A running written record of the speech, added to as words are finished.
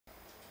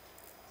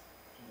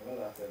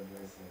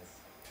business.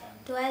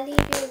 Do I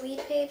leave your weed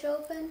page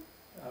open?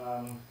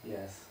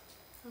 Yes.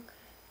 Okay.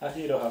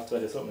 Actually, you don't have to. I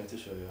just want me to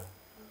show you.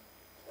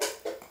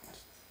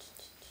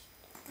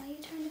 Why you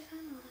turn the fan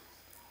off?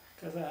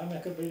 Because I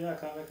make a video. I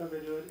can't make a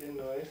video in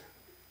noise.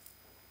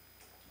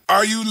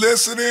 Are you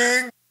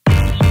listening?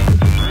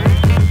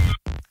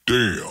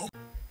 Damn.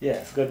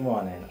 Yes, good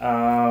morning.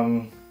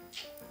 I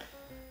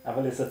have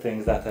a list of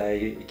things that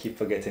I keep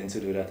forgetting to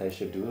do that I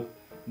should do.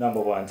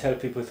 Number one, tell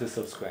people to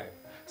subscribe.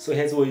 So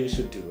here's what you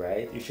should do,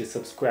 right? You should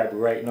subscribe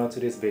right now to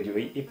this video.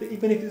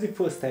 Even if it's the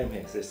first time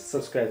here, just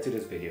subscribe to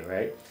this video,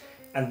 right?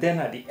 And then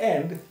at the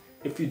end,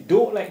 if you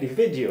don't like the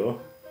video,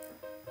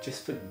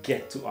 just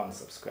forget to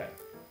unsubscribe.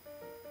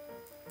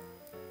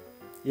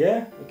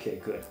 Yeah? Okay,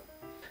 good.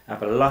 I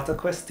have a lot of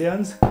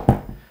questions.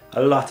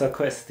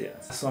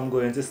 So I'm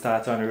going to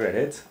start on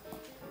Reddit.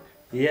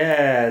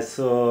 Yeah,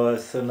 so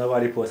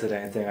nobody posted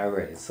anything on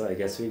Reddit, so I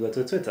guess we go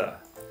to Twitter.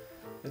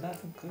 But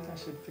that's good. I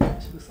should do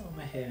something on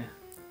my hair.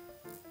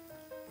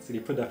 See, the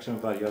production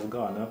value has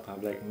gone up.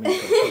 I'm like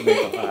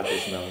makeup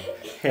artist now.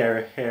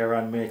 Hair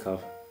and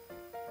makeup.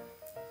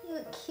 You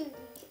look cute.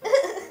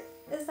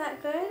 Is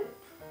that good?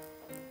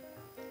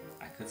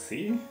 I could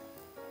see.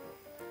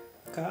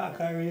 I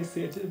can't really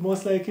see it.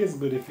 Most likely it's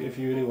good if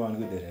you're the one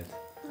who did it.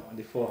 On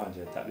the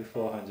 400, tap the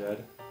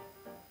 400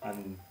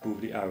 and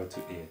move the arrow to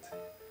 8.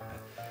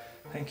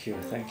 Thank you,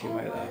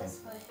 my love.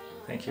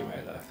 Thank you,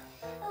 my love.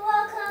 You're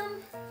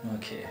welcome.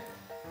 Okay.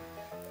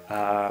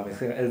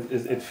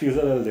 It feels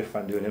a little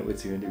different doing it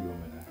with you in the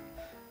room.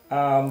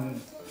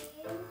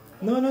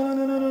 No.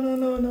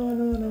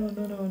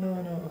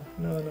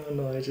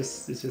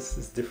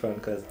 It's different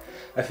because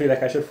I feel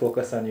like I should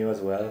focus on you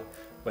as well,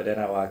 but then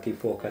I want to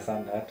keep focus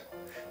on that.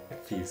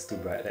 It feels too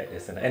bright like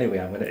this, and anyway,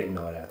 I'm gonna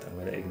ignore that.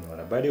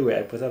 By the way,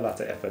 I put a lot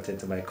of effort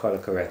into my color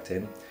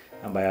correcting,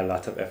 and by a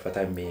lot of effort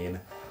I mean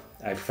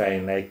I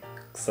find like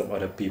some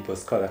other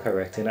people's color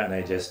correcting and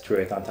I just throw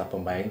it on top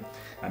of mine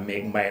and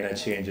make minor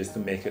changes to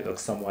make it look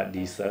somewhat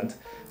decent.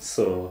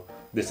 So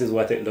this is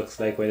what it looks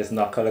like when it's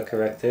not color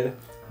corrected.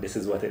 This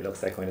is what it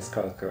looks like when it's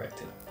color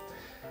corrected.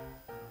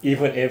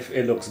 Even if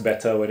it looks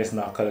better when it's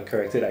not color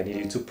corrected, I need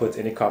you to put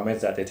in the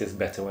comments that it is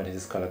better when it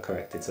is color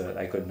corrected so that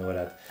I could know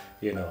that,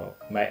 you know,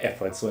 my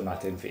efforts were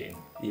not in vain,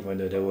 even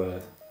though they were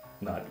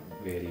not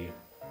really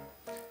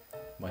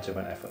much of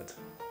an effort.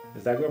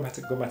 Is that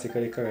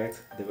grammatically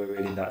correct? They were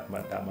really not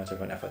that much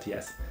of an effort.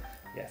 Yes.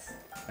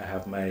 I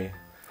have my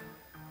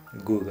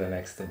Google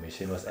next to me.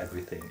 She knows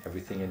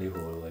everything in the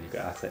whole world. You can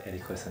ask her any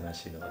question that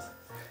she knows.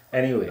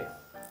 Anyway,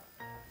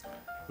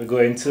 we're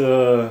going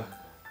to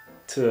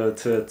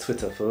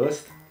Twitter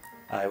first.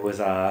 I was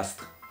asked,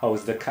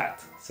 how's the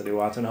cat? So they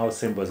want to know how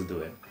Simba's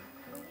doing.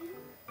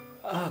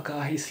 Oh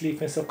God, he's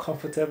sleeping so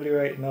comfortably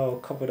right now,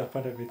 covered up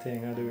and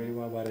everything. I don't really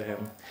want to bother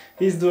him.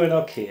 He's doing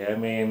okay. I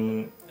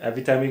mean,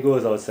 every time he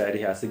goes outside,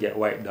 he has to get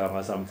wiped down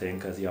or something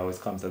because he always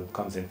comes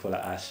in full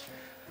of ash.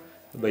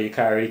 But you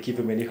can't really keep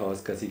him in the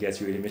house because he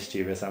gets really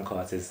mischievous and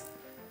causes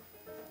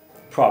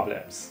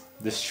problems,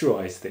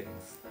 destroys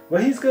things.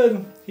 But he's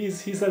good.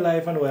 He's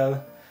alive and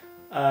well,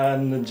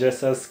 and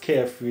just as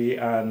carefree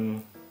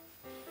and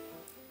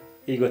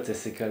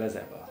egotistical as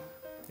ever.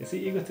 Is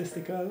he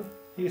egotistical?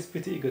 He's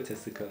pretty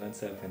egotistical and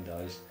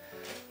self-indulged.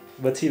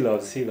 But he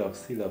loves me.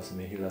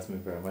 He loves me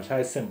very much.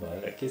 Hi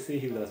Simba. Like you see,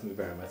 he loves me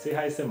very much. Say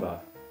hi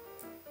Simba.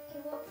 He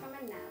woke from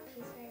a nap.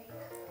 He's very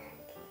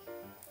cranky.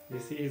 You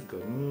see, he's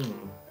good.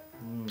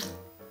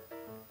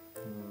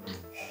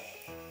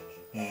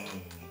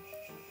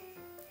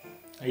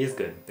 He's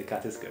good. The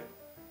cat is good.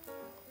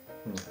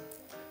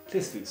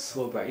 This feels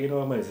so bright. You know,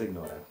 I'm gonna just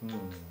ignore that.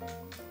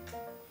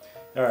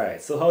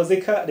 Alright, so how's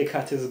the cat? The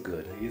cat is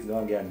good. He's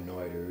gonna get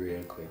annoyed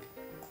real quick.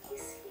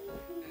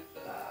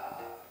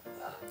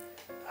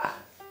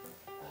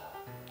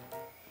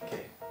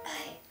 Okay.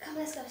 Alright, come,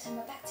 let's go,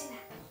 Simba. Back to nap.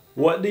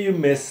 What do you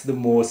miss the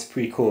most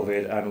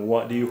pre-COVID and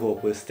what do you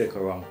hope will stick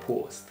around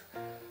post?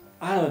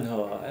 I don't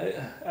know.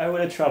 I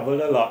would have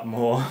traveled a lot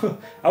more.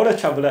 I would have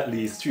traveled at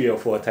least 3 or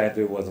 4 times if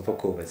it wasn't for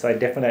COVID. So I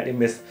definitely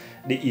miss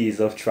the ease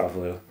of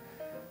travel.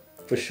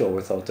 For sure,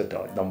 without a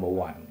doubt, number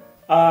one.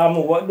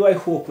 What do I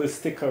hope will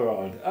stick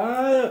around?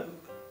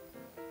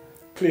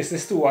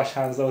 Places to wash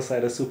hands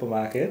outside of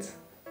supermarkets.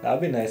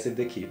 That'd be nice if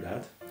they keep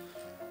that.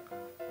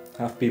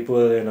 Have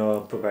people, you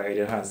know,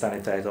 providing hand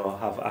sanitizer or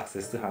have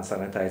access to hand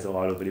sanitizer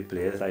all over the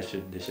place.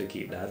 They should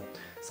keep that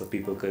so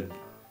people could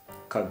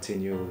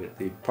continue with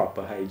the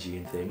proper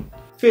hygiene thing.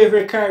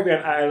 Favorite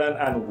Caribbean island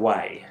and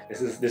why?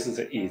 This is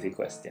an easy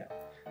question.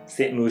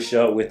 St.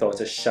 Lucia,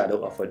 without a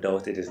shadow of a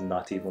doubt, it is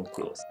not even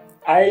close.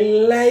 I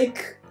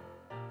like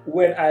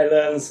when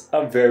islands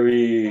are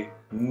very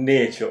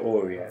nature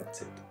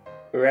oriented,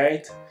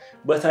 right?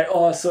 But I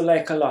also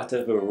like a lot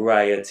of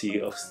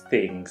variety of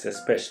things,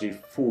 especially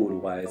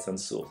food wise and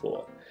so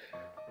forth.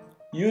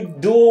 You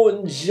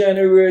don't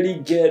generally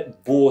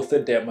get both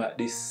of them at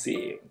the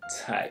same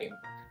time.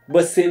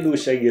 But St.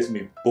 Lucia gives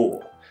me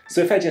both. So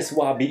if I just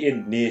want to be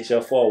in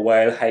nature for a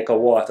while, hike a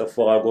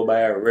waterfall, go by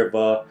a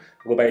river,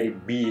 go by the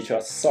beach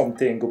or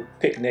something, go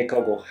picnic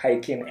or go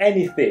hiking,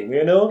 anything,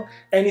 you know?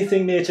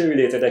 Anything nature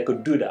related, I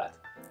could do that.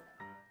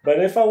 But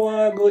if I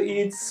want to go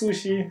eat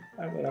sushi,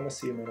 I'm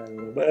assuming I don't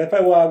know. But if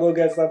I want to go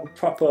get some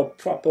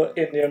proper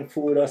Indian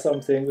food or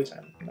something, which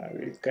I'm not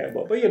really care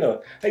about, but you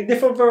know, like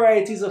different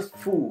varieties of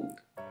food.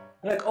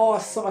 Like all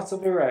sorts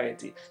of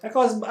variety. Like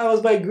I was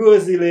by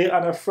Grocery Lane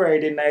on a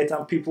Friday night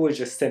and people were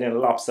just selling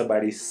lobster by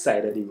the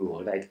side of the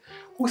road. Like,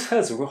 who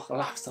sells raw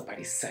lobster by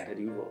the side of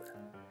the road?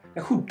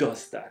 Like, who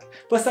does that?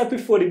 Plus, I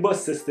prefer the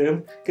bus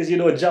system because you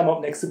know, jam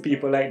up next to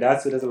people like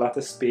that, so there's a lot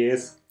of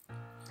space.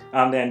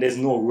 And then there's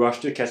no rush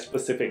to catch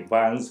specific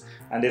vans,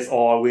 and there's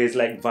always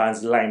like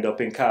vans lined up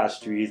in car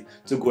streets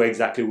to go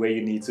exactly where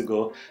you need to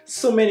go.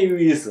 So many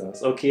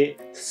reasons, okay?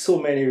 So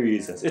many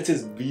reasons. It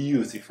is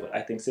beautiful.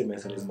 I think St.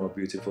 Vincent is more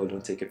beautiful.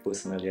 Don't take it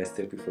personally. I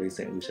still prefer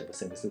St. Lucia, but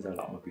St. Vincent is a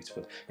lot more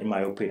beautiful in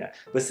my opinion.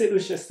 But St.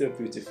 Lucia is still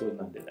beautiful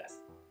nonetheless.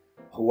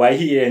 Why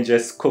he ain't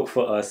just cook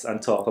for us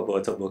and talk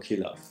about a book he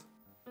loves?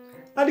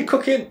 Now the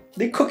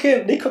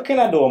cooking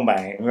I don't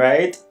mind,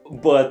 right?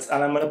 But,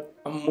 and I'm gonna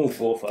move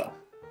over.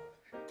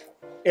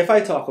 If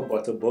I talk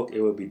about a book, it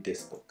will be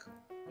this book,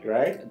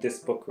 right? This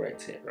book right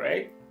here,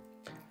 right?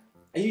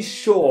 Are you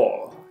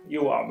sure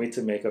you want me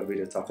to make a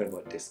video talking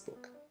about this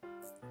book?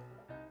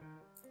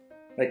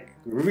 Like,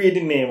 read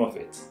the name of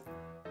it.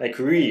 Like,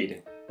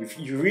 read. If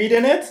you read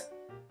in it,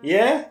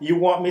 yeah? You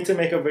want me to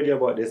make a video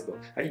about this book.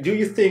 Do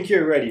you think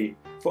you're ready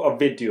for a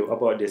video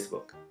about this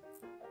book?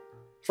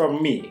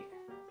 From me?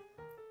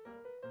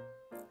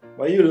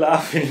 Why are you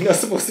laughing? You're not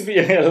supposed to be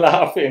in here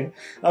laughing.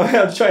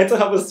 I'm trying to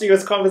have a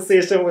serious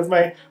conversation with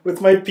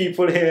my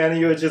people here and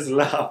you're just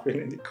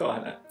laughing in the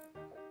corner.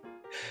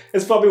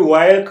 It's probably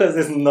wild because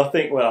there's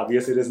nothing, well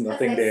obviously there's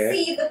nothing there. I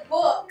see the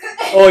book.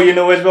 Oh, you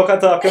know which book I'm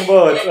talking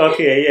about?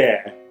 Okay,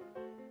 yeah.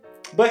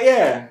 But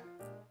yeah.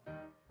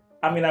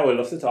 I mean, I would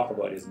love to talk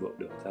about this book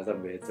though. As a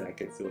bit,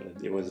 like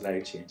it was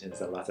life changing.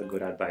 It's a lot of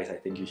good advice. I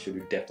think you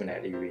should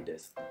definitely read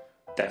this.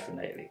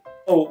 Definitely.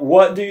 So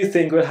what do you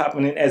think will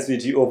happen in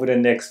SVG over the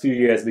next few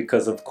years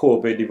because of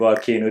COVID, the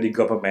volcano, the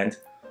government,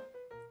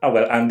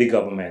 and the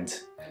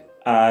government?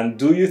 And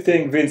do you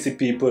think Vincent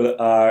people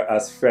are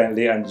as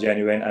friendly and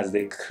genuine as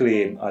they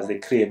claim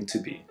to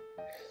be?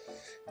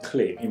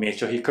 Claim. He made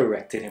sure he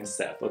corrected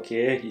himself,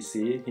 okay? You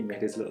see, he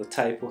made his little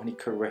typo and he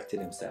corrected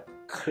himself.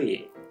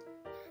 Claim.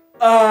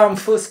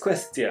 First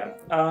question.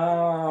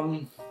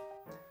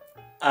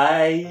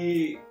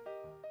 I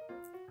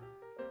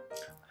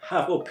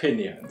have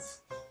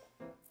opinions,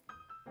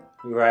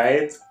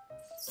 right?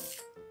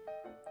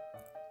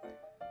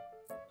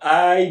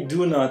 I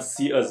do not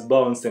see us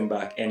bouncing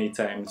back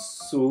anytime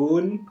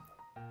soon.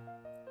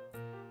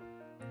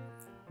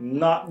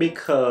 Not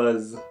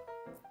because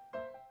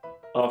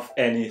of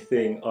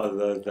anything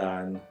other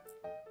than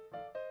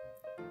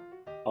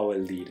our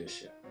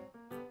leadership.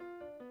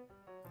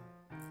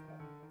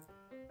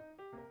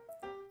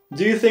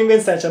 Do you think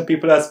Vincentian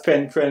people are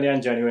friendly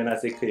and genuine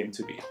as they claim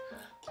to be?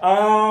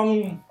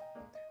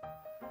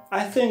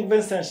 I think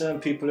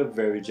Vincentian people are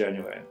very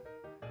genuine.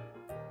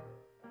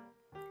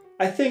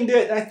 I think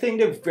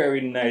they're very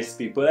nice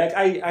people. Like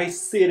I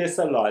say this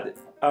a lot.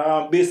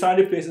 Based on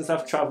the places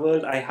I've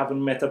traveled, I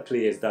haven't met a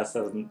place that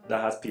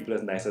has people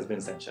as nice as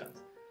Vincentians.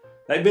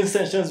 Like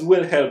Vincentians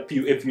will help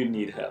you if you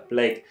need help.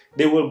 Like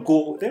they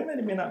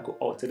may not go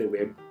out of the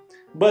way,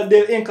 but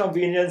they'll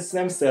inconvenience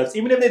themselves,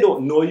 even if they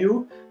don't know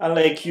you, and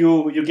like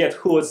you get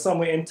hurt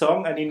somewhere in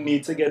town and you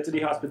need to get to the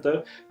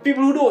hospital.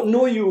 People who don't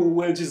know you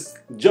will just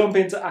jump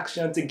into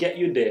action to get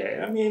you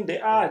there. I mean, they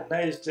are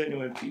nice,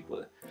 genuine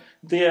people.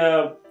 They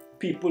are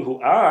people who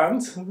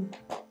aren't,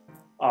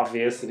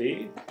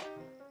 obviously.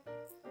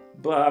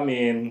 But I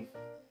mean,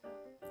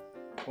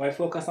 why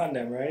focus on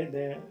them, right?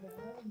 They're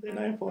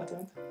not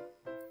important.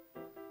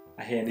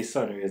 I hear the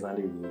sun rays on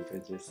the roof,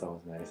 it just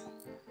sounds nice.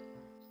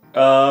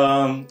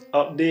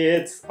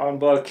 Updates on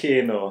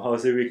volcano.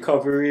 How's the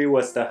recovery?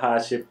 What's the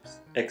hardship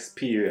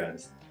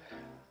experience?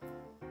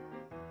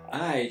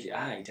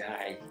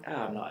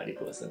 I'm not the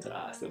person to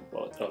ask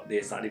about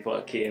updates on the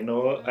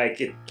volcano. Like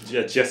it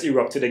just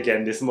erupted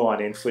again this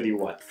morning for the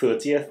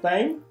 30th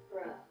time?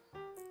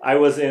 I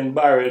was in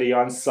Barely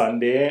on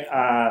Sunday,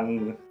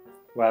 and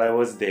while I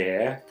was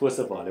there, first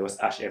of all, there was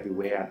ash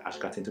everywhere and ash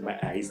got into my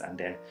eyes, and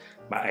then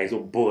my eyes were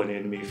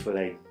burning me for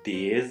like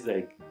days.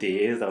 I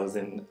was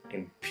in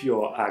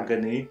pure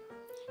agony.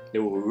 They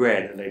were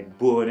red, like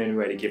burning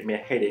red. It gave me a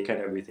headache and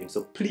everything.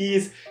 So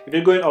please, if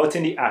you're going out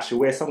in the ash,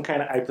 wear some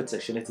kind of eye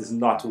protection. It is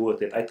not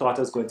worth it. I thought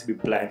I was going to be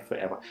blind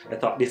forever. I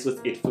thought this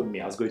was it for me.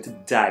 I was going to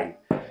die.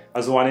 I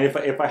was wondering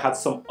if I had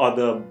some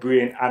other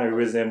brain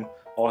aneurysm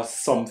or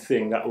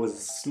something that was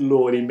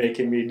slowly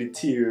making me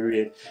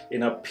deteriorate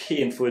in a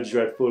painful,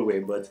 dreadful way,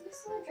 but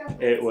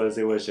it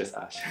was just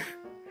ash.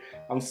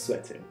 I'm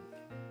sweating.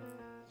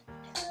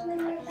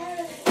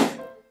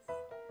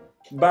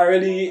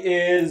 Barely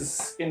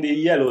is in the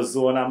yellow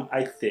zone,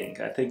 I think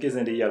it's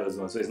in the yellow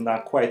zone, so it's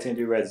not quite in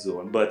the red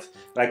zone, but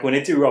like when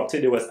it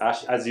erupted, there was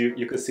ash, as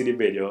you could see the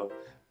video,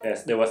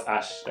 Yes, there was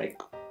ash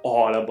like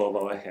all above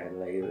our head,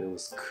 like it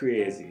was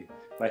crazy.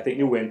 But I think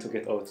the wind took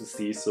it out to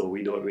sea, so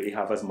we don't really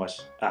have as much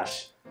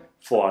ash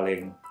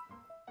falling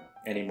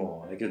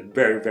anymore. Like it's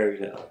very, very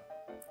little.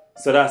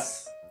 So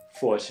that's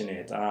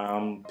fortunate.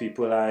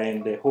 People are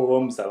in their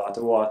homes, a lot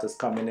of water's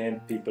coming in,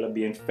 people are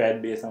being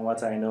fed based on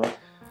what I know.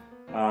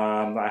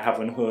 I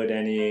haven't heard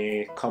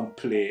any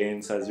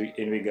complaints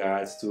in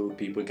regards to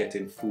people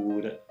getting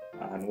food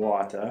and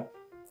water.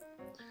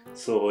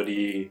 So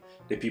the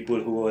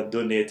people who are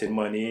donating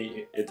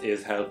money, it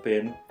is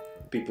helping.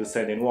 People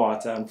sending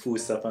water and food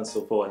stuff and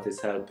so forth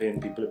is helping.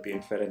 People are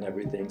being fed and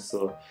everything.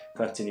 So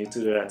continue to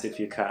do that if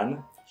you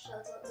can. Shout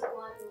out to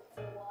Guadeloupe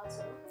for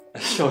water.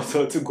 Shout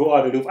out to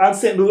Guadeloupe and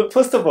St. Lucia.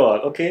 First of all,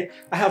 okay,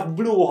 I have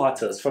Blue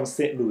Waters from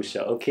St.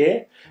 Lucia,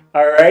 okay?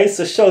 Alright,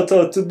 so shout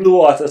out to Blue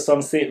Waters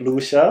from St.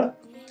 Lucia.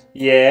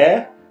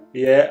 Yeah,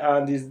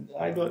 and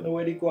I don't know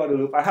where the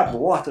Guadeloupe. I have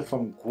water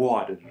from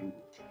Guadeloupe.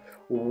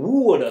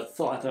 Who would have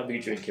thought I'd be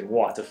drinking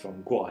water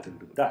from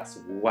Guadeloupe? That's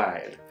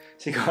wild.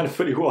 She got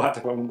for the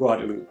water from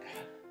Guadeloupe.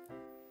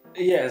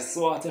 Yes,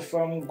 water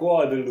from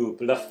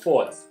Guadeloupe. La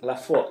Forte.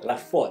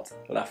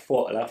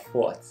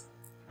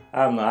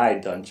 I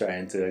done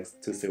trying to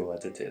see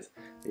what it is.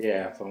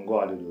 Yeah, from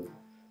Guadeloupe.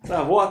 So I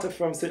have water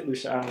from St.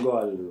 Lucia and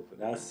Guadeloupe.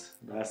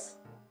 That's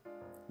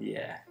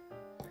yeah.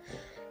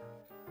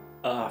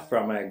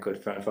 From my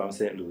good friend from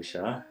St.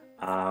 Lucia.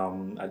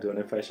 I don't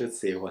know if I should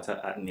say what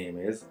her name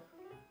is.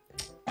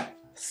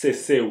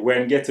 Say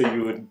when get to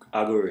you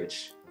I go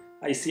rich.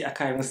 I see I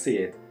can't even say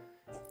it.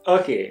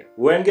 Okay,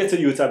 when get to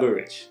you I go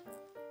rich.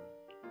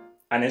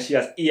 And then she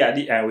has E at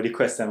the end with the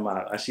question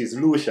mark. And she's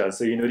Lucia,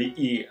 so you know the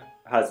E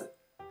has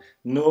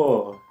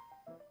no,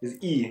 it's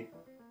E.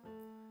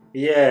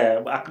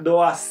 Yeah, but I don't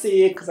want to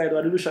say because I don't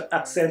have the Lucian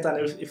accent and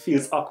it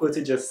feels awkward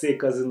to just say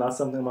because it's not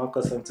something I'm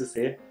accustomed to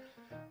say.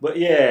 But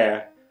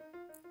yeah,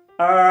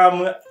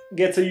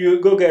 get to you,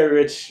 go get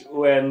rich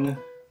when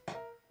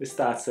we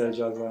start sell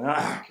drugs.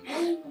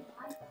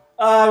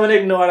 I'm gonna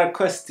ignore that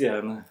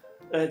question.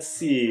 Let's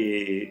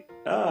see.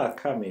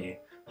 Kami,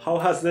 how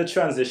has the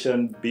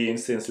transition been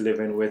since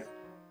living with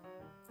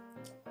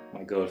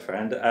my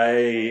girlfriend?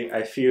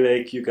 I feel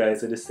like you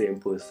guys are the same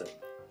person.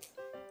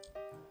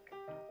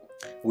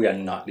 We are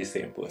not the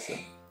same person.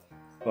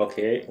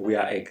 Okay, we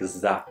are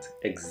exact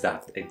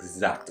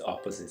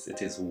opposites.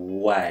 It is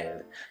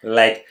wild.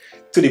 Like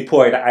to the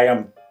point that I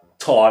am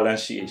tall and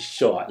she is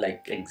short,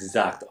 like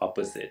exact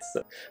opposites.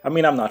 I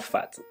mean, I'm not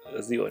fat,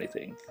 that's the only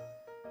thing.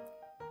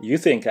 You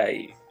think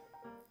I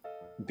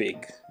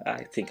big,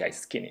 I think I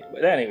skinny,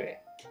 but anyway.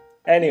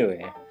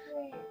 Average. You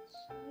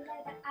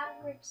like the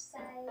average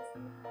size.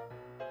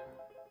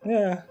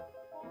 Yeah.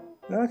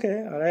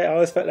 Okay, alright, I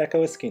always felt like I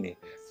was skinny.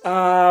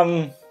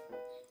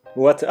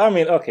 What I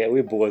mean, okay,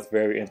 we're both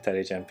very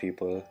intelligent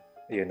people,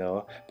 you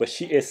know, but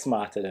she is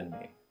smarter than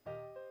me.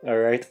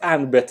 Alright,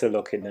 and better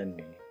looking than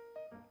me.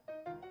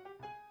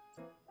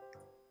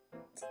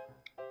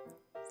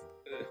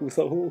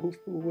 Who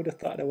would have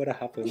thought that would have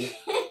happened?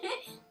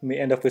 Me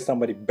end up with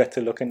somebody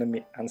better looking than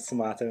me and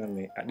smarter than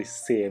me at the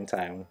same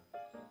time.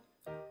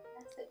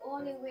 That's the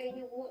only way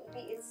you won't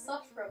be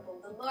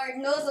insufferable. The Lord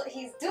knows what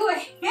He's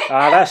doing.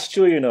 That's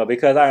true, you know,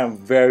 because I am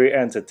very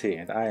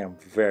entertained. I am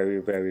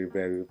very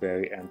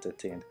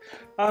entertained.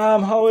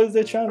 How has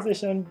the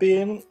transition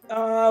been?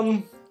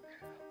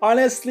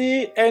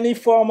 Honestly, any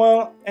form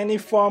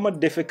of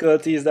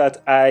difficulties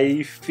that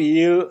I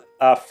feel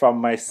are from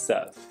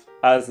myself.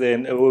 As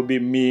in, it will be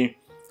me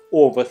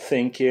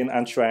overthinking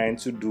and trying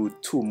to do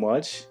too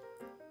much,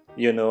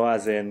 you know,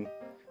 as in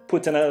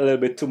putting a little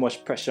bit too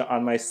much pressure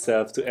on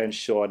myself to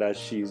ensure that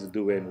she's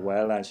doing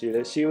well, and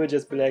she would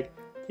just be like,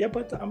 yeah,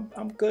 but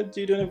I'm good,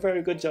 you're doing a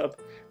very good job.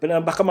 But in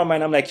the back of my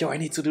mind, I'm like, yo, I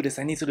need to do this.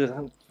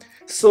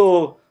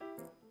 So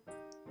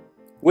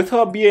with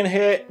her being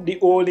here, the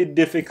only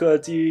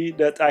difficulty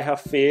that I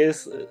have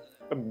faced,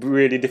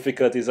 really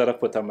difficulties that I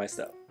put on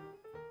myself.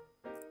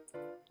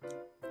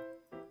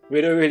 We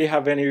don't really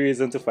have any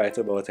reason to fight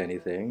about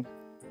anything.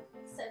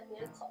 Send me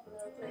a cup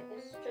milk like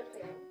you're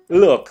stripping.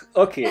 Look,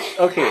 okay.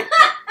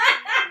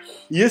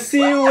 You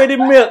see with the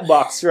milk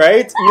box,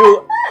 right?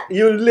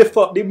 You lift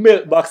up the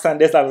milk box and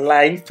there's a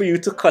line for you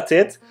to cut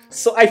it.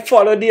 So I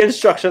follow the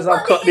instructions and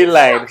cut the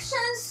line.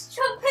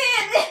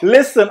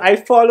 Listen, I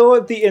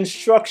followed the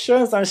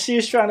instructions and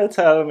she's trying to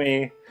tell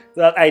me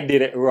that I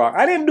did it wrong.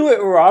 I didn't do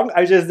it wrong,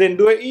 I just didn't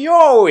do it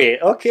your way,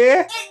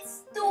 okay?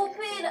 It's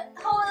stupid.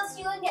 How else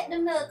you gonna get the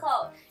milk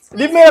out?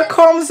 The milk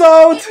comes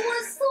out. It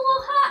was so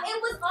hot. It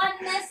was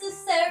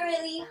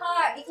unnecessarily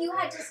hard. If you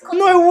had just cut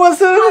No, it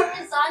wasn't.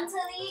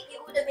 horizontally, it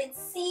would have been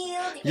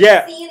sealed. You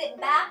Yeah. could seal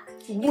it back.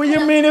 What you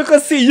mean you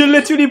could see? You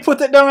literally put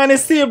it down and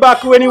it's sealed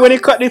back when you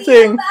cut the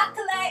thing. Back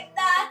like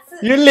that.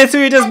 You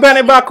literally just And bend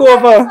when it back you pour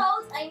over. it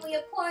out, and when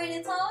you're pouring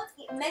it out,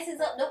 it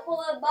messes up the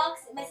whole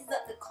box. It messes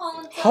up the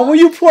counter. How are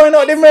you pouring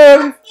out the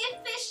milk?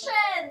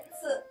 Efficient.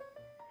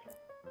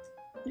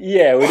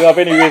 Yeah, we don't have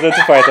any reason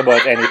to fight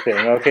about anything,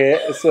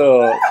 okay?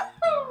 So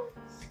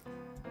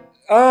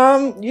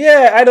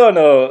yeah, I don't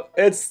know.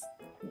 It's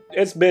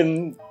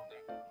been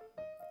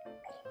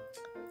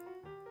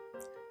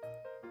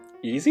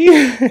Easy?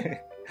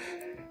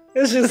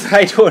 It's just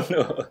I don't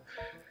know.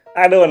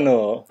 I don't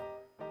know.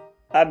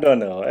 I don't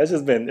know. It's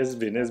been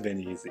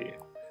easy.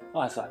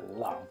 Oh, it's a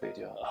long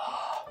video.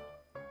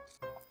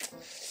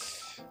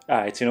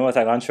 Alright, you know what?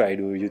 I'm gonna try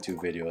to do YouTube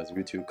videos,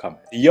 YouTube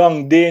comments.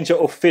 Young Danger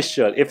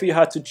Official. If you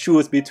had to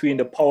choose between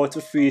the power to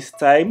freeze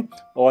time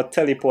or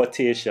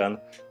teleportation,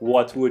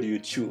 what would you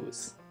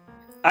choose?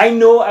 I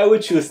know I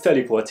would choose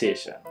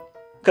teleportation.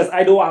 Because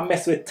I don't want to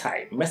mess with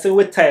time. Messing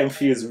with time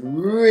feels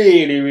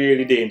really,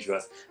 really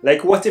dangerous.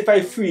 Like, what if I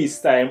freeze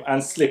time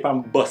and slip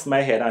and bust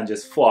my head and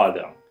just fall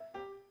down?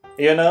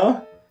 You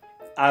know?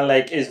 And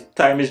like,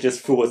 time is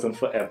just frozen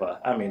forever.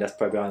 I mean, that's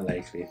probably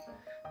unlikely.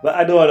 But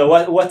I don't know.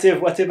 What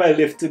if I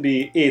live to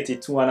be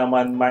 82 and I'm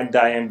on my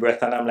dying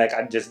breath and I'm like,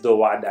 I just don't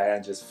want to die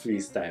and just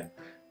freeze time?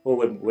 Or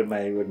would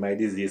my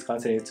disease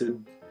continue to...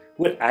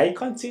 Would I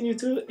continue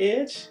to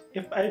age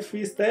if I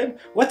freeze time?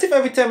 What if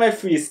every time I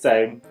freeze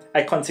time,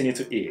 I continue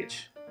to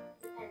age?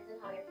 Depends on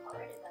how your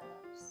power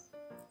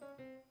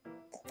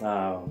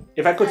develops.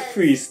 If I could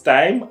freeze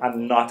time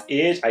and not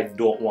age, I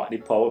don't want the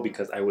power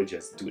because I would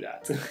just do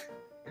that.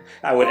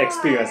 I would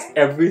experience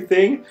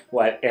everything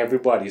while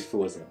everybody's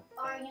frozen.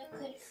 Or you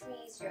could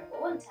freeze your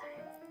own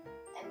time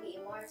and be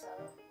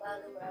immortal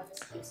while the world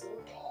just keeps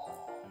moving.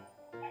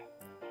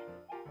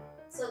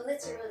 So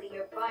literally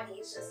your body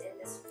is just in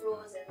this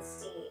frozen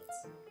state.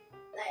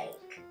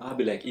 Like... I'll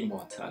be like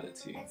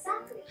immortality.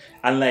 Exactly.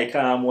 And like,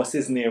 what's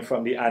his name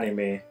from the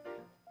anime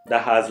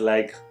that has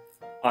like...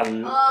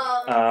 infinity,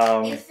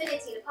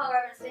 the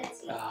power of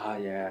infinity. Ah,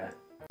 yeah.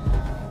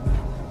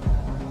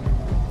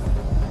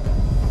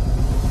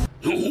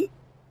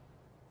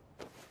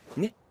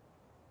 ね。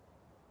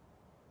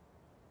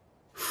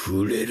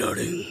触れら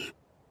れん。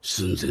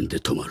寸前で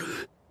止まる。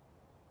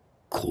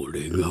こ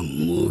れが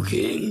無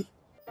限。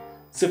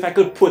 So if I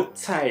could put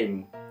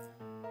time,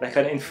 like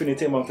an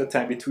infinite amount of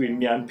time between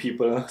me and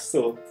people,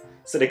 so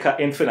they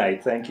can't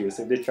infinite, thank you.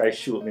 So if they try to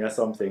shoot me or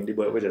something, the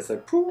boy would just say,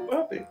 poof,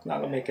 it's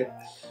not gonna make it.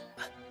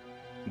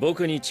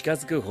 僕に近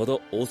づくほど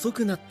遅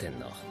くなってん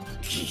の。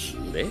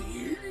で、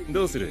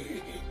どうする?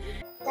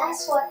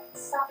 That's what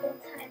stopping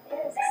time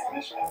is,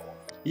 essentially.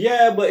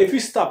 Yeah, but if you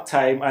stop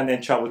time and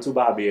then travel to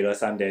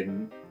Barbados and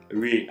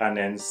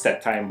then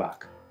set time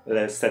back,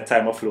 let's set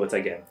time afloat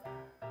again.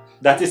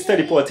 That is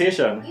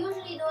teleportation.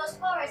 Usually those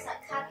powers have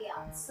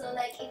caveats. So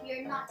like if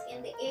you're not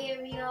in the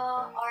area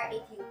or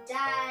if you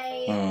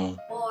die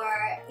or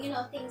you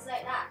know things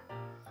like that.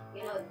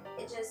 You know,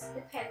 it just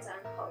depends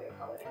on how your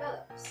power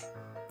develops.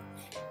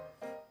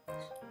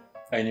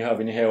 And you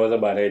having here was a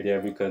bad idea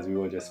because we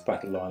were just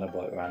prattling on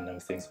about random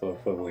things for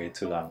way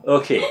too long.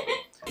 Okay.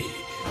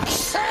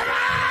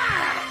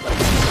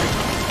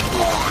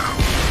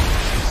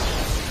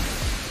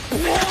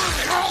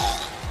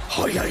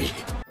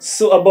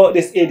 So about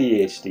this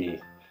ADHD,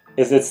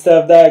 is it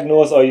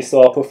self-diagnosed or you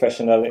saw a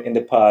professional in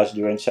the past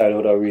during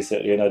childhood or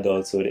recently in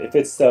adulthood? If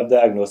it's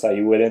self-diagnosed, are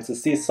you willing to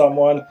see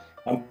someone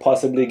and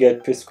possibly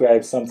get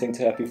prescribed something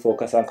to help you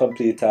focus on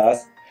complete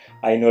tasks?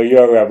 I know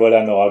you're a rebel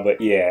and all,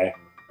 but yeah.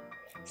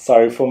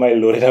 Sorry for my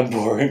loaded and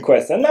boring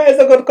question. No,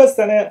 it's a good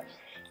question.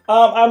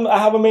 I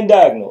haven't been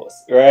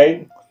diagnosed,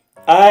 right?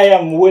 I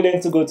am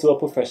willing to go to a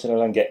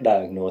professional and get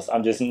diagnosed.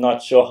 I'm just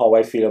not sure how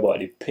I feel about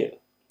the pill.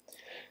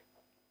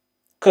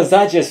 Because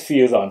that just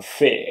feels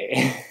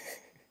unfair.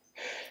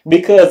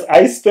 Because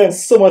I spent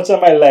so much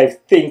of my life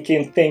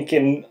thinking,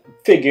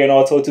 figuring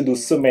out how to do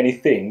so many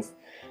things,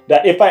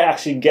 that if I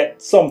actually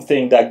get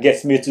something that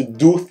gets me to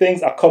do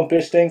things,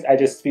 accomplish things, I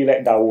just feel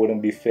like that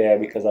wouldn't be fair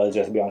because I'll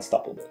just be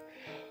unstoppable.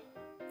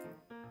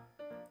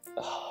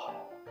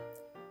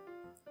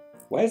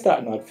 Why is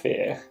that not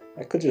fair?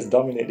 I could just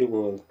dominate the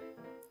world.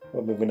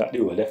 Well, maybe not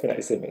the world,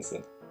 definitely say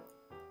Vincent.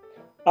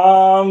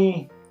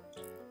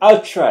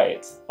 I'll try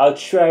it. I'll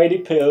try the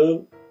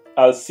pill.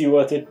 I'll see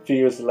what it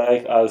feels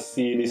like. I'll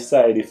see the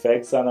side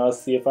effects and I'll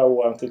see if I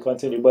want to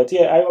continue. But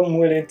yeah, I am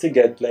willing to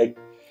get like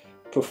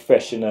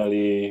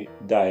professionally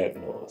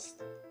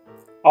diagnosed.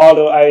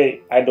 Although I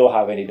don't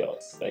have any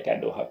doubts. Like I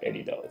don't have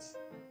any doubts.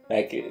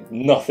 Like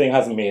nothing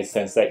has made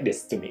sense like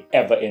this to me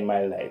ever in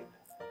my life.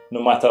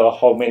 No matter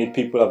how many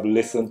people have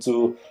listened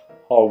to,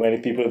 how many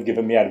people have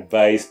given me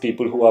advice,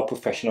 people who are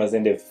professionals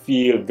in their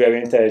field, very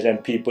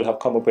intelligent people have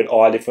come up with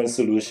all different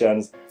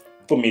solutions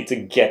for me to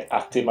get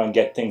active and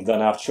get things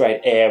done. I've tried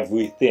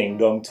everything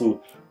down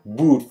to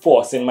brute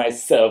forcing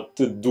myself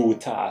to do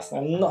tasks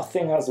and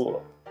nothing has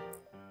worked.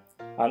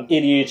 And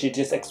ADHD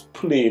just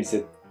explains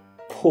it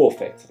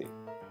perfectly.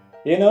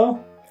 You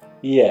know?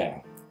 Yeah.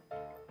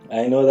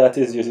 I know that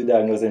is usually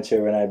diagnosed in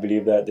children. I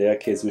believe that there are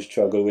kids who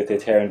struggle with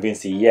it here in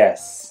Vincent.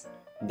 Yes,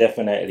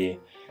 definitely.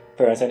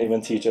 Parents and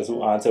even teachers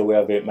who aren't aware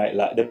of it might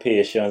lack the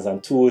patience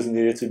and tools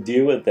needed to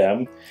deal with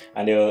them,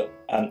 and they'll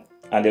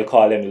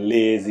call them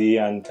lazy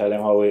and tell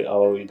them how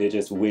they're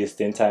just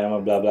wasting time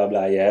and blah blah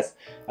blah. Yes,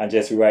 and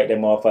just write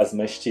them off as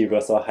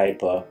mischievous or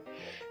hyper.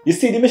 You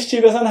see, the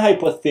mischievous and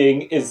hyper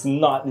thing is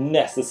not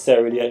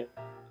necessarily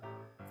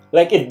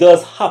like it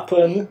does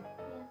happen,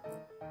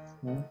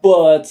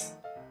 but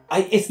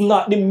it's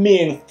not the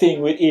main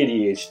thing with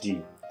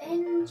ADHD.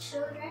 In in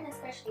children,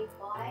 especially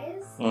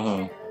boys,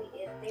 Mhm. generally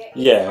there is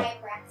Yeah.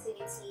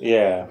 hyperactivity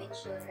Yeah. in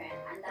children,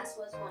 and that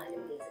was one of the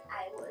ways that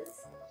I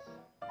was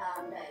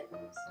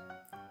diagnosed.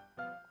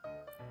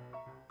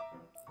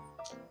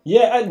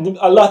 Yeah, and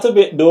a lot of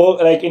it though,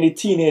 like in the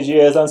teenage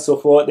years and so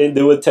forth,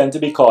 they would tend to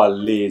be called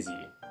lazy.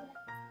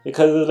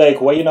 Because it's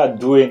like, why you not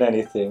doing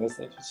anything? It's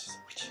like,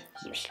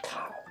 we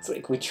can't. It's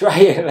like, we try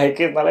it. Like,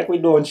 it's not like we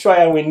don't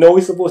try and we know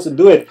we're supposed to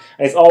do it.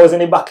 And it's always in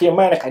the back of your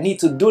mind, like, I need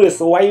to do this,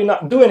 so why you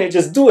not doing it?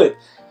 Just do it.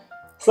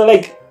 So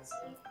like,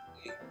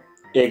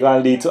 it's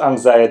going to lead to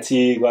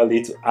anxiety, it's going to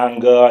lead to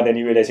anger, and then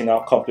you realize you're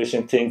not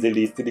accomplishing things, it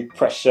leads to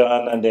depression,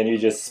 and then you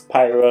just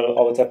spiral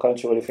out of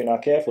control if you're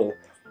not careful.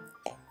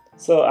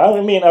 So, I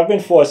mean, I've been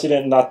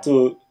fortunate not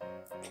to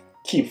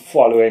keep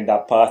following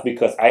that path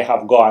because I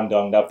have gone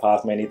down that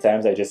path many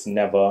times. I just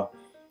never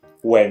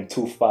went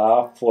too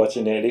far,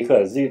 fortunately,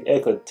 because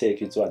it could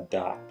take you to a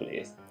dark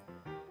place.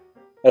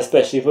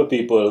 Especially for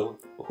people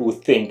who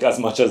think as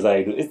much as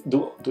I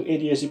do. Do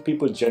ADHD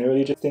people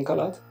generally just think a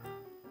lot?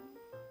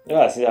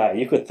 Yes, yeah,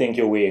 you could think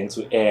your way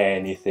into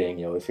anything,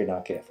 if you're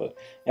not careful.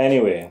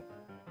 Anyway,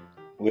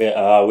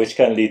 which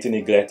can lead to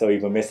neglect or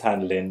even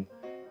mishandling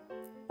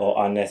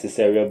or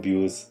unnecessary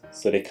abuse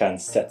so they can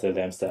settle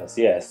themselves.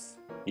 Yes,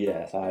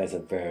 that is a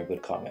very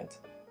good comment.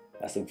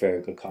 That's a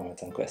very good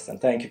comment and question.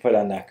 Thank you for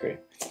that, Nakri.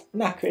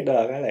 Nakri,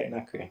 dog. I like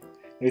Nakri.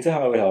 We need to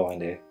hang out with her one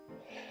day.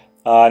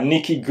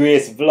 Nikki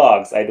Grace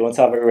Vlogs. I don't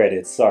have a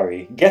Reddit,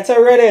 sorry. Get a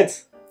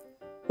Reddit!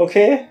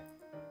 Okay?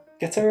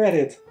 Get a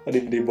Reddit. Oh,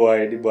 the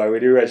boy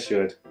with the red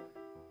shirt.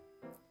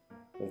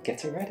 Well,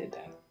 get a Reddit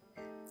then.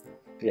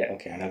 Yeah,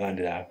 okay, I'm not gonna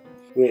do that.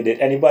 Wait, did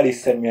anybody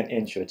send me an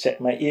intro?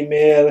 Check my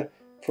email.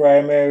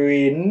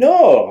 Primary.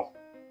 No!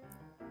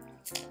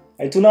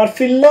 I do not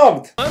feel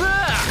loved.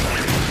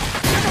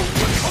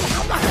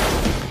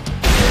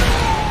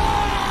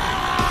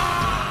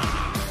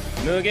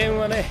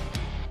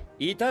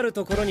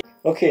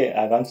 Okay,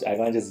 I'm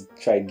gonna just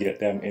try to get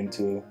them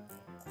into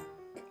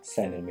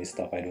sending me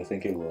stuff. I don't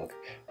think it'll work.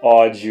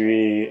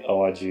 Audrey,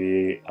 I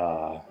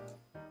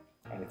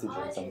need to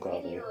drink some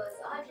coffee.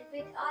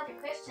 Audrey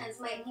questions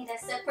might need a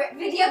separate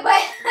video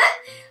by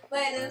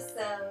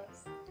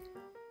themselves.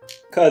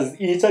 Because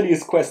each of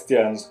these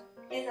questions,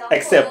 It's a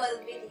except whole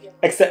video.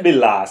 except the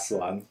last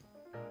one.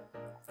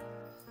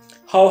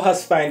 How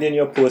has finding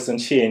your person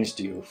changed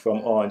you? From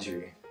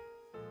Audrey.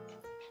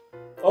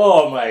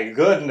 Oh my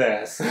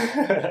goodness.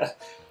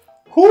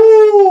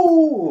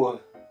 Whoo!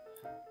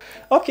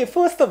 Okay,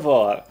 first of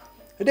all,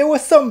 there were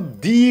some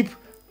deep,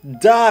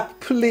 dark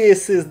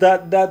places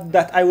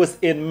that I was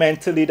in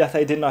mentally that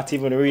I did not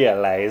even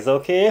realize,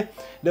 okay?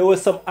 There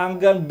was some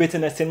anger and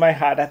bitterness in my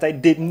heart that I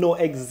didn't know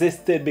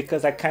existed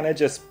because I kind of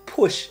just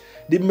pushed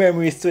the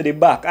memories to the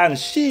back. And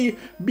she,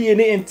 being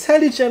the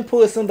intelligent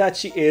person that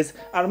she is,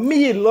 and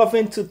me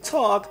loving to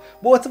talk,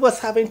 both of us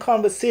having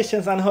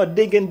conversations and her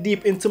digging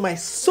deep into my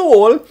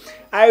soul,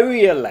 I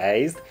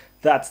realized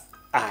that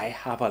I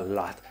have a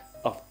lot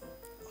of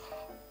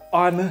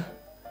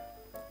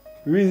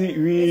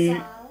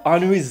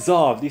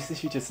unresolved. You see,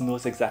 she just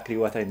knows exactly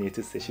what I need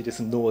to say. She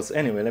just knows.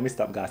 Anyway, let me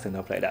stop gassing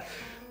up like that.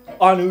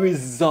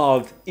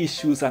 Unresolved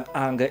issues and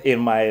anger in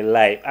my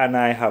life, and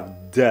I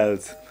have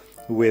dealt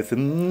with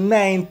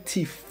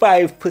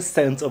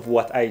 95% of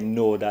what I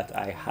know that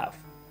I have.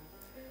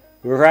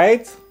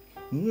 Right?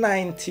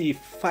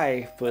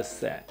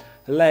 95%.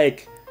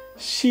 Like,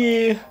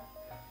 she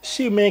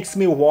makes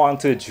me want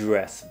to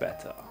dress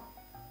better.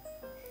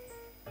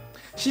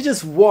 She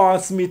just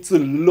wants me to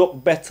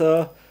look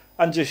better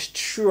and just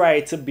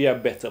try to be a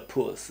better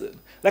person.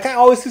 Like, I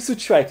always used to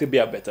try to be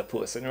a better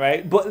person,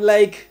 right? But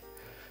like,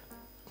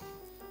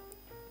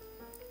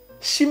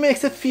 she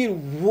makes it feel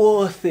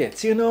worth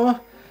it, And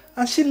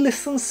she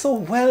listens so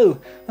well.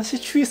 And she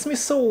treats me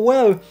so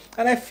well.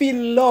 And I feel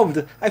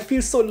loved. I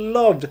feel so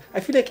loved. I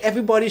feel like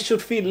everybody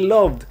should feel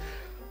loved.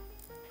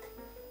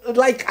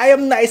 Like, I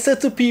am nicer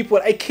to people.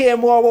 I care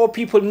more about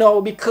people now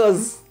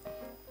because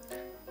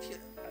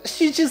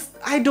she just,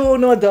 I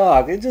don't know,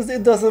 dog. It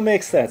doesn't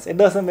make sense. It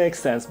doesn't make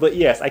sense. But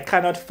yes, I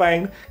cannot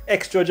find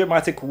extra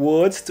dramatic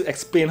words to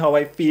explain how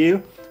I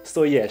feel.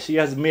 So yeah, she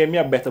has made me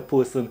a better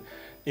person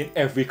in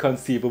every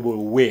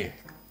conceivable way.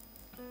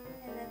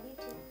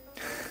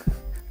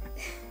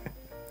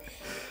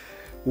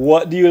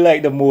 What do you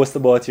like the most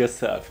about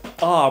yourself?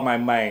 Oh, my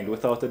mind.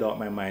 Without a doubt,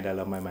 my mind. I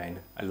love my mind.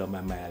 I love my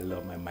mind. I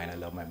love my mind. I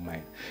love my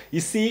mind. You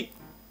see,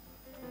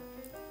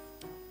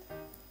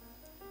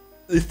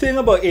 the thing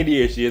about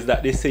ADHD is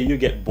that they say you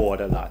get bored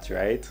a lot,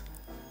 right?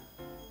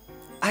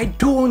 I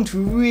don't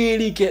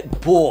really get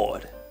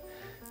bored.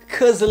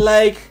 Because,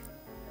 like,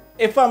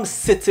 if I'm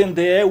sitting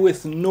there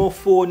with no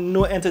phone,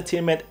 no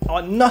entertainment,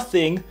 or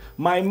nothing,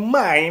 my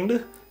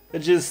mind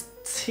just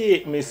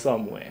take me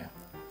somewhere.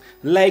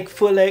 Like,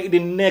 for like the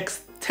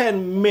next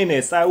 10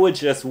 minutes, I would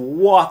just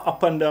walk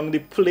up and down the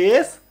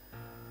place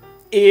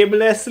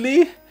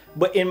aimlessly,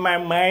 but in my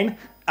mind,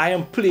 I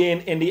am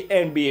playing in the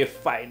NBA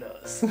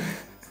Finals.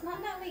 It's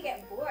not that we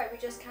get bored, we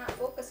just can't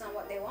focus on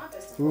what they want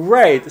us to focus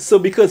Right, so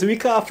because we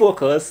can't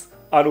focus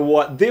on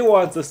what they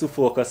want us to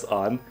focus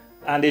on,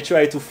 and they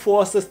try to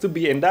force us to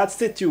be in that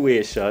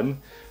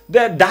situation,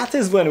 then that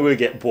is when we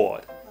get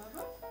bored.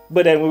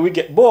 But then when we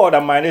get bored,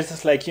 our mind is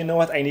just like, you know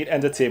what, I need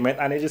entertainment,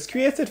 and it just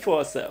creates it for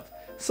ourselves.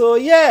 So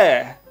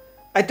yeah,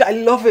 I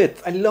love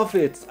it. I love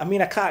it. I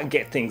mean, I can't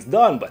get things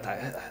done, but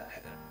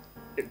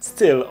it's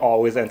still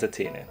always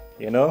entertaining,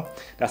 you know?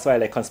 That's why I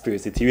like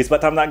conspiracy theories,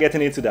 but I'm not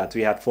getting into that.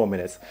 We had 4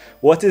 minutes.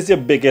 What is your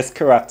biggest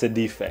character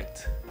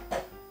defect?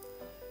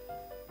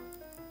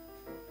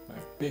 My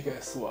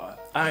biggest one?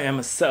 I am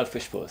a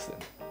selfish person.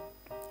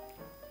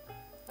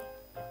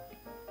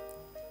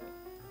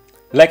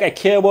 Like, I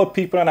care about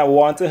people and I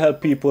want to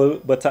help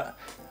people, but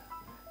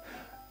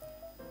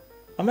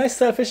am I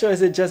selfish, or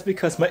is it just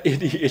because my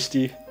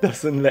ADHD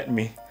doesn't let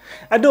me?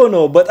 I don't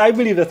know, but I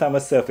believe that I am a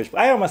selfish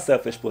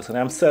person.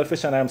 I'm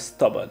selfish and I'm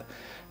stubborn.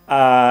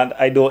 And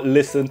I don't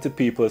listen to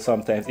people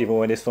sometimes, even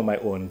when it's for my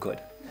own good.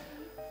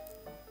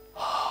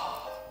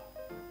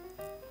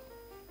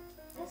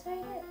 That's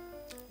very good.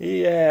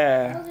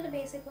 Yeah. Those are the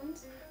basic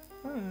ones.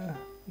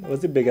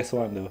 What's the biggest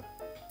one though?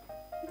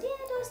 Yeah,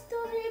 those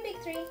are your big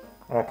three.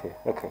 Okay.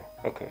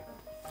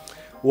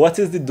 What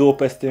is the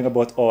dopest thing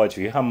about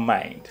Audrey? Her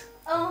mind.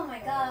 Oh my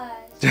gosh.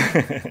 Love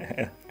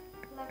her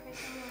so much.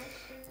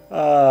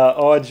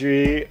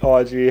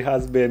 Audrey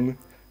has been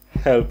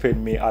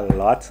helping me a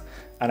lot,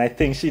 and I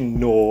think she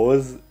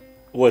knows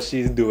what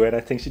she's doing. I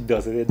think she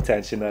does it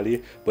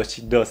intentionally, but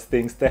she does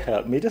things to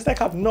help me, just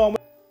like abnormal.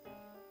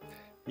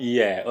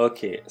 Yeah,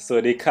 okay. So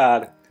the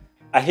card,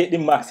 I hit the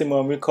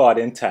maximum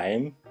recording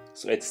time,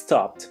 so it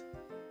stopped.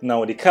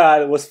 Now the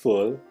card was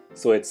full,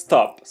 so it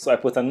stopped. So I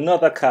put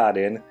another card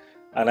in,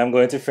 and I'm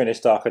going to finish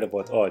talking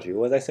about Audrey.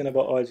 What was I saying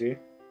about Audrey?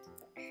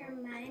 Her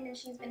mind, and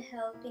she's been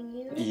helping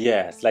you.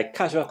 Yes, like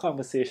casual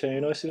conversation, you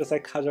know, she was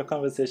like casual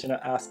conversation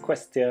and ask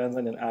questions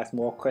and then ask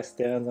more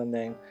questions, and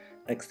then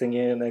next thing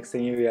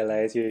you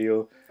realize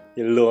you're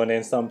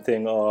learning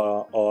something,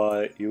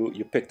 or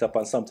you picked up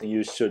on something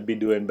you should be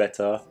doing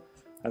better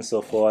and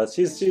so forth.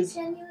 She's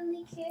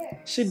genuinely cares.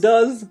 She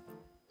does.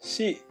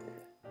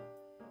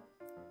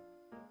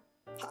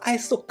 I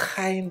so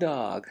kind,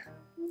 dog.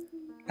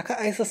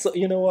 I so,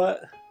 you know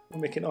what? We're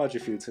making Audrey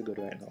feel too good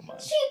right now, man.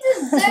 She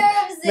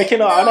deserves it.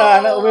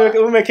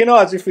 We're making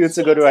Audrey feel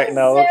too good right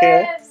now,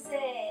 okay? She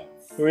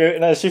deserves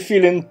it. She's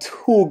feeling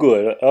too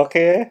good,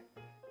 okay?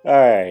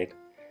 Alright.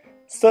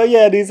 So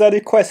yeah, these are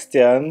the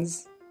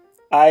questions.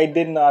 I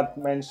did not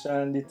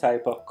mention the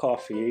type of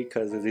coffee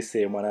because it's the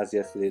same one as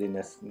yesterday, the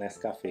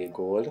Nescafe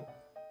Gold.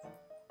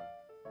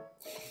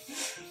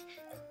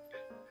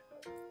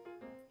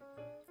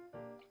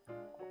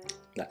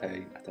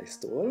 that I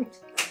stole.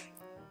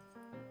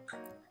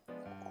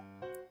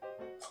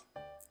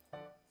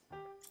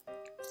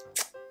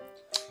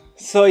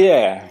 So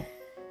yeah,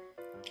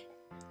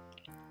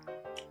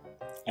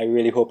 I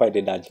really hope I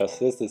did that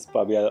justice. It's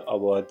probably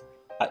about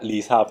at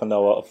least half an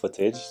hour of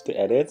footage to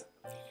edit.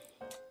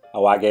 I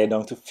will get it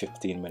down to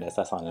 15 minutes.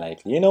 That's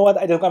unlikely. You know what?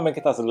 I just gonna make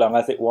it as long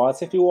as it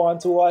wants. If you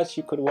want to watch,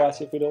 you could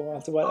watch. If you don't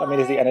want to watch, I mean,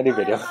 it's the end of the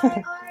video. Or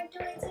do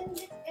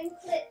it in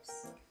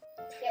clips.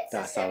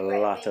 That's a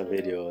lot of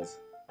videos.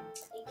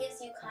 It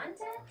gives you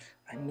content.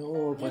 I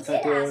know, but You I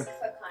did don't. ask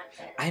for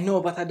content. I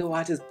know, but I don't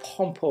want to just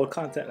pump out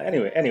content.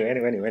 Anyway.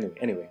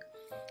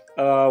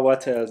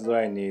 What else do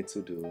I need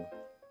to do?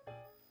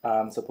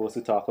 I'm supposed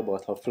to talk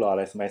about how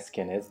flawless my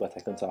skin is, but I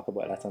can talk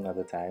about that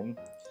another time.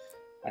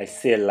 I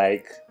say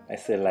like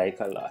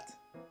a lot.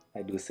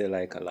 I do say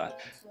like a lot.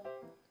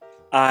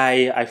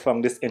 I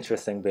found this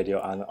interesting video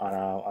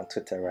on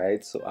Twitter,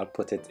 right? So I'll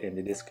put it in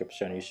the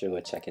description. You should go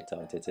check it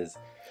out.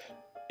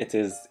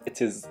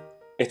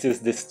 It is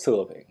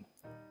disturbing.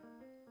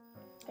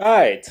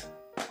 Alright,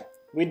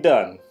 we're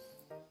done.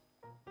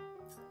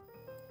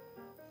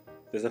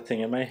 There's a thing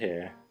in my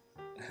hair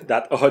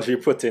that Audrey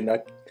put in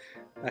that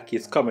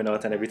keeps coming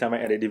out, and every time I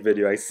edit the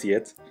video I see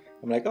it.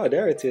 I'm like, oh,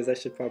 there it is. I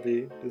should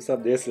probably do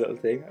this little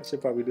thing. I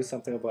should probably do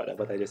something about that,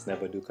 but I just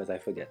never do because I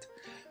forget.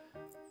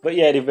 But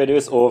yeah, the video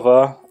is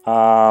over.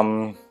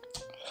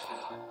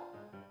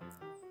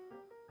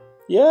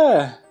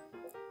 Yeah.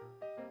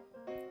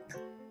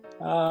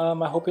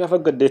 I hope you have a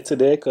good day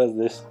today, because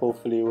this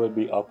hopefully will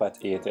be up at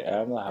 8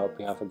 AM. I hope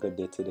you have a good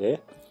day today.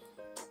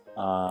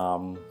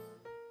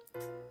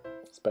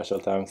 Special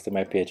thanks to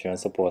my Patreon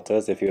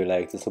supporters. If you would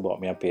like to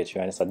support me on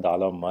Patreon, it's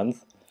 $1 a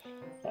month.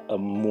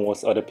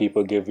 Most other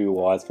people give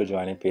rewards for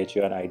joining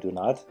Patreon. I do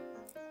not.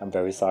 I'm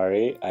very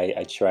sorry.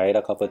 I tried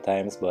a couple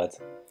times, but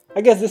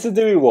I guess this is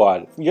the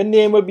reward. Your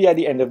name will be at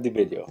the end of the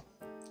video.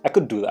 I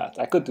could do that.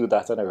 I could do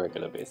that on a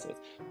regular basis.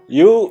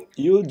 You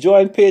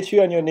join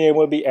Patreon, your name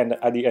will be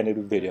at the end of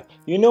the video.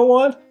 You know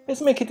what?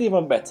 Let's make it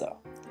even better.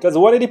 Because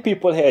one of the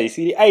people here, you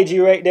see the IG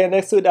right there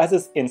next to it, that's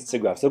his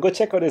Instagram. So go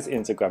check out his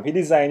Instagram. He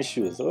designs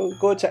shoes. So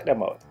go check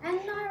them out.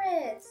 And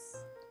Norris.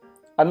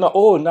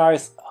 Oh,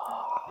 Norris.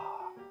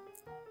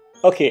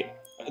 Okay,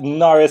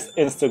 Norris'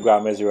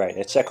 Instagram is right.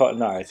 Let's check out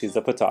Norris. He's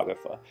a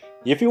photographer.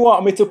 If you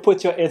want me to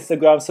put your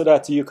Instagram so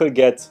that you could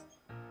get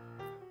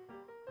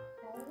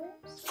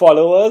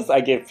followers.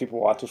 I get people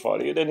want to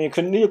follow you. Then you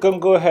can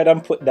go ahead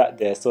and put that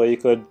there. So you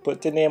could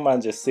put the name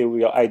and just say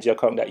your IG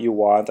account that you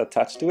want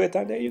attached to it,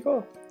 and there you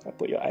go. I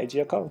put your IG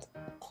account.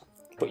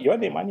 Put your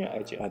name and your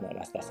IG on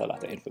that. That's a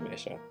lot of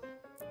information.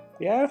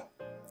 Yeah.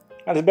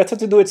 And it's better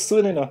to do it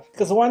soon, you know.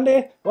 Because one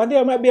day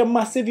I might be a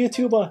massive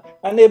YouTuber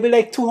and there'll be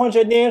like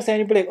 200 names and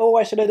you'll be like, oh,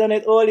 I should have done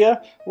it earlier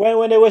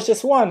when there was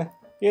just one,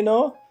 you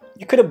know.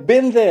 You could have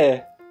been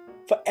there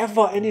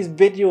forever in these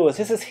videos.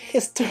 This is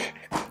history.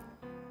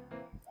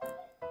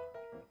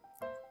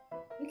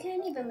 You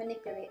can't even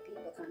manipulate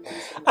people.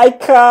 I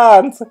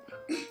can't.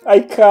 I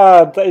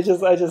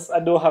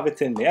don't have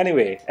it in me.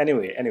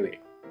 Anyway.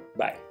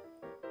 Bye.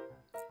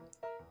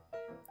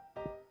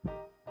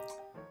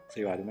 So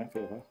you are doing my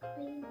favor.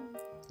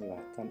 Yeah,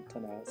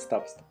 turn out.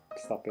 Stop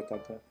it.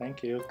 Uncle.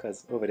 Thank you,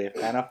 because over there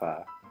kind of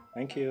far.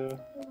 Thank you.